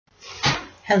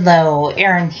Hello,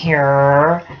 Erin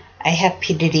here. I have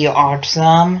PDD,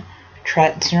 autism,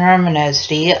 Tourette syndrome, and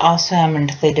OCD. Also, I'm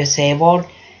mentally disabled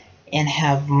and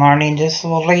have learning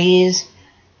disabilities.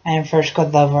 I'm first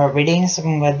grade level at reading,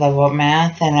 second grade level at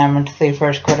math, and I'm mentally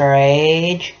first grader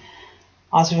age.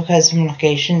 Also, because of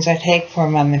medications I take for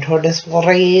my mental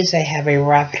disabilities, I have a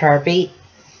rapid heartbeat,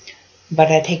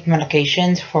 but I take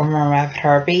medications for my rapid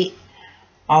heartbeat.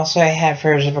 Also, I have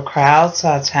fears of a crowd, so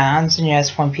loud sounds, and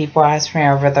yes, when people ask me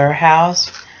over their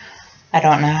house, I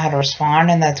don't know how to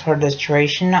respond, and that's sort of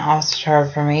situation. Also, it's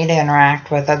hard for me to interact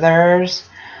with others.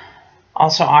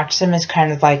 Also, autism is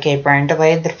kind of like a brain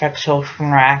delay that affects social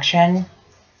interaction,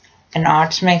 and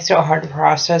autism makes it hard to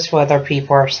process what other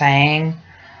people are saying.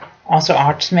 Also,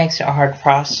 autism makes it hard to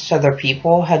process other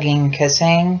people hugging and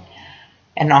kissing,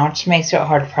 and autism makes it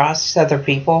hard to process other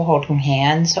people holding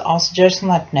hands. Also, just to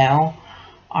let you know,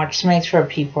 autism makes for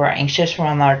people who are anxious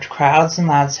around large crowds and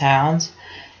loud sounds,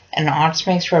 and autism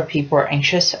makes for people who are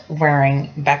anxious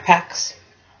wearing backpacks.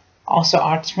 Also,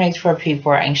 autism makes for people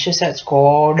who are anxious at school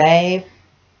all day,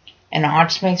 and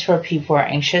autism makes for people who are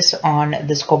anxious on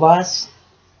the school bus.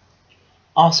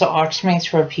 Also, autism makes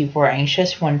for people who are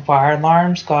anxious when fire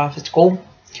alarms go off at school,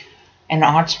 and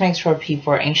autism makes for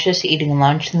people who are anxious eating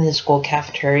lunch in the school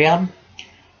cafeteria.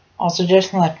 Also, just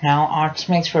to let you know,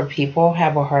 autism makes for people who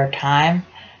have a hard time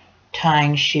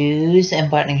tying shoes and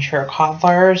buttoning shirt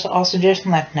collars. Also, just to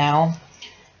let you know,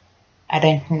 I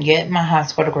didn't get my high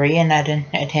school degree and I didn't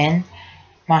attend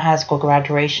my high school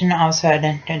graduation. Also, I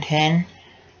didn't attend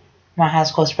my high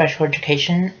school special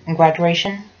education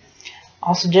graduation.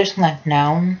 Also, just to let you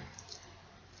know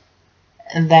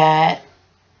that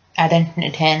I didn't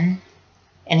attend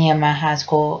any of my high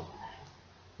school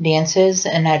dances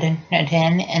and I didn't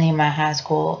attend any of my high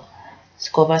school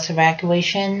bus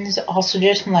evacuations. Also,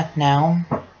 just to let you know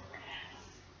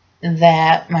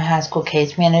that my high school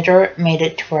case manager made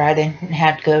it to where I didn't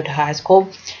have to go to high school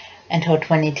until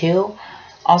 22.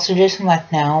 Also, just to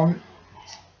let you know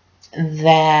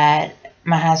that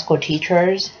my high school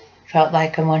teachers felt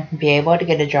like I wouldn't be able to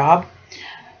get a job.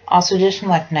 Also, just to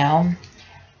let you know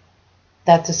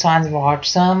that the signs of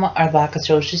autism are lack of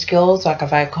social skills, lack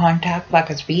of eye contact, lack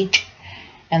of speech,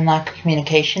 and lack of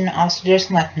communication. Also, just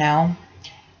to let you know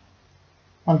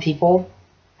when people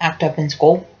act up in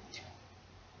school,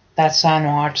 that's a sign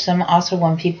of autism. Also,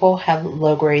 when people have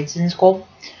low grades in school,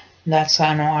 that's a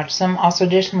sign of autism. Also,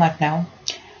 just to let you know,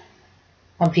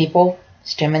 when people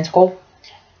stim in school,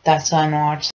 that's a sign of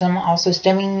autism. Also,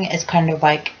 stimming is kind of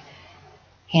like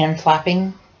hand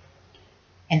flapping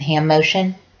and hand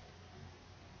motion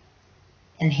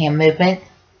and hand movement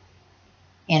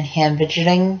and hand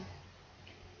fidgeting.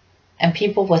 And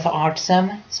people with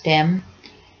autism stim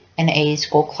in a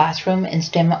school classroom and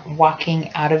stim walking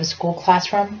out of a school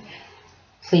classroom.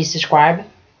 Please subscribe,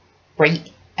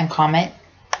 rate, and comment.